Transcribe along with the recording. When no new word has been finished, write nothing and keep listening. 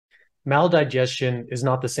Maldigestion is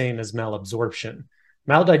not the same as malabsorption.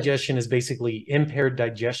 Maldigestion is basically impaired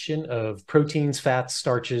digestion of proteins, fats,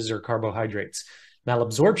 starches, or carbohydrates.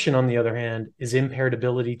 Malabsorption, on the other hand, is impaired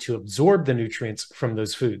ability to absorb the nutrients from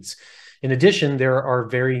those foods. In addition, there are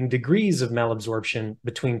varying degrees of malabsorption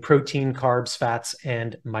between protein, carbs, fats,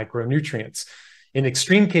 and micronutrients. In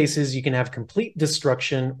extreme cases, you can have complete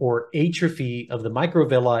destruction or atrophy of the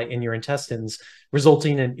microvilli in your intestines,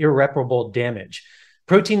 resulting in irreparable damage.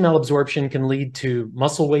 Protein malabsorption can lead to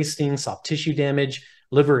muscle wasting, soft tissue damage,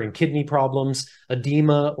 liver and kidney problems,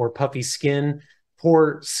 edema or puffy skin,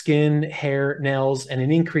 poor skin, hair, nails, and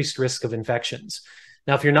an increased risk of infections.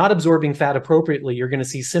 Now, if you're not absorbing fat appropriately, you're going to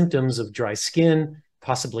see symptoms of dry skin,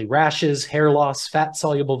 possibly rashes, hair loss,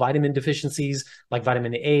 fat-soluble vitamin deficiencies like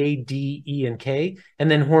vitamin A, D, E, and K, and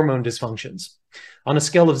then hormone dysfunctions. On a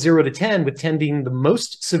scale of 0 to 10, with 10 being the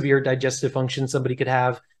most severe digestive function somebody could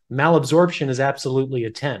have, malabsorption is absolutely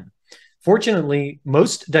a 10. Fortunately,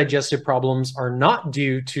 most digestive problems are not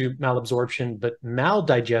due to malabsorption, but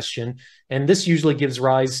maldigestion, and this usually gives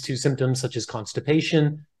rise to symptoms such as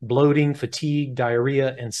constipation, bloating, fatigue,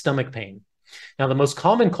 diarrhea, and stomach pain. Now, the most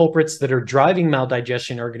common culprits that are driving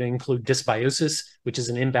maldigestion are going to include dysbiosis, which is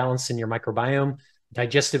an imbalance in your microbiome,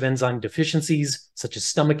 digestive enzyme deficiencies, such as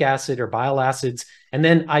stomach acid or bile acids, and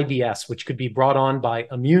then IBS, which could be brought on by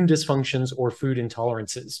immune dysfunctions or food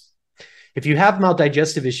intolerances. If you have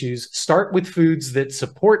maldigestive issues, start with foods that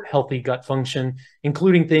support healthy gut function,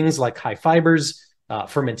 including things like high fibers,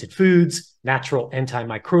 fermented foods, natural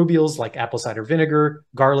antimicrobials like apple cider vinegar,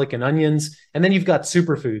 garlic, and onions. And then you've got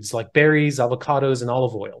superfoods like berries, avocados, and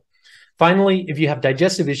olive oil. Finally, if you have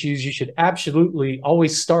digestive issues, you should absolutely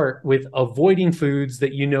always start with avoiding foods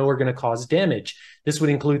that you know are going to cause damage. This would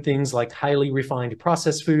include things like highly refined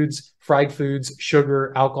processed foods, fried foods,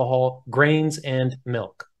 sugar, alcohol, grains, and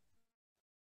milk.